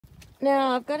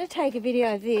Now I've got to take a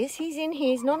video of this. He's in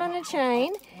here, he's not on a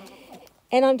chain.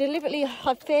 And I'm deliberately,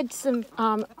 I've fed some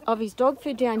of his dog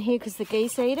food down here because the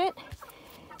geese eat it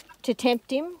to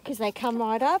tempt him because they come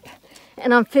right up.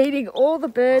 And I'm feeding all the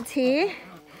birds here.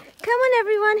 Come on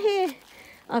everyone here.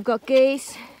 I've got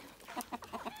geese,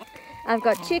 I've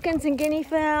got chickens and guinea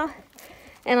fowl,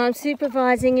 and I'm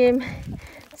supervising him.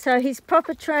 So he's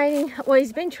proper training. Well,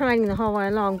 he's been training the whole way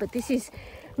along, but this is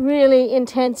really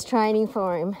intense training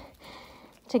for him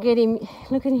to get him.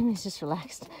 Look at him, he's just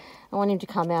relaxed. I want him to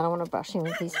come out. I want to brush him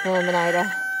with his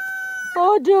Verminator.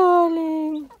 Oh,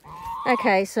 darling.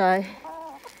 Okay, so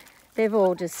they've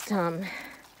all just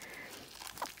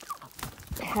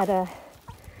had a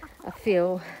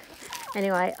fill.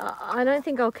 Anyway, I don't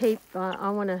think I'll keep, I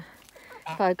want to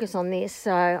focus on this.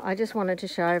 So I just wanted to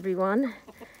show everyone.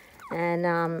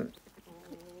 And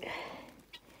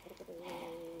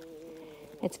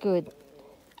it's good.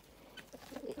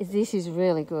 This is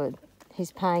really good.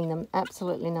 He's paying them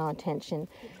absolutely no attention,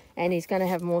 and he's going to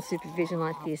have more supervision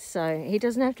like this. So he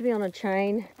doesn't have to be on a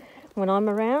chain when I'm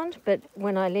around, but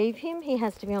when I leave him, he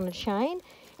has to be on a chain,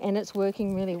 and it's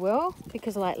working really well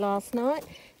because like last night,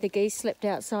 the geese slept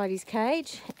outside his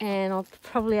cage, and I'll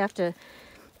probably have to,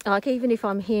 like even if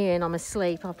I'm here and I'm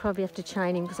asleep, I'll probably have to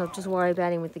chain him because I'll just worry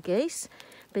about him with the geese.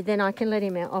 But then I can let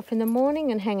him out off in the morning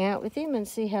and hang out with him and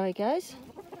see how he goes.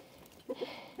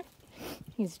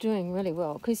 He's doing really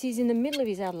well because he's in the middle of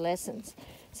his adolescence.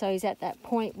 So he's at that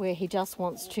point where he just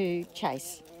wants to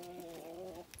chase.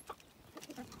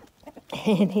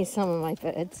 And here's some of my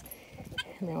birds.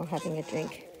 And they're all having a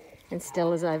drink. And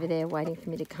Stella's over there waiting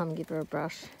for me to come give her a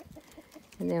brush.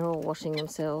 And they're all washing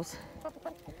themselves.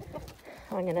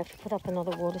 I'm going to have to put up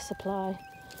another water supply.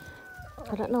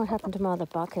 I don't know what happened to my other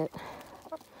bucket.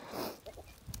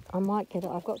 I might get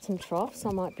it. I've got some troughs.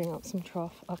 I might bring up some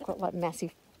trough. I've got like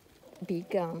massive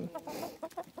big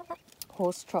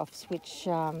horse troughs, which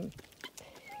the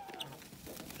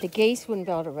geese wouldn't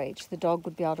be able to reach, the dog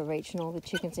would be able to reach, and all the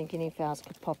chickens and guinea fowls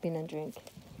could pop in and drink.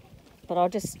 But I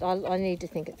need to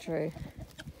think it through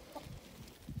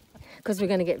because we're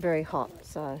going to get very hot.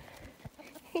 So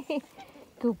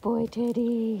good boy,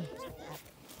 Teddy.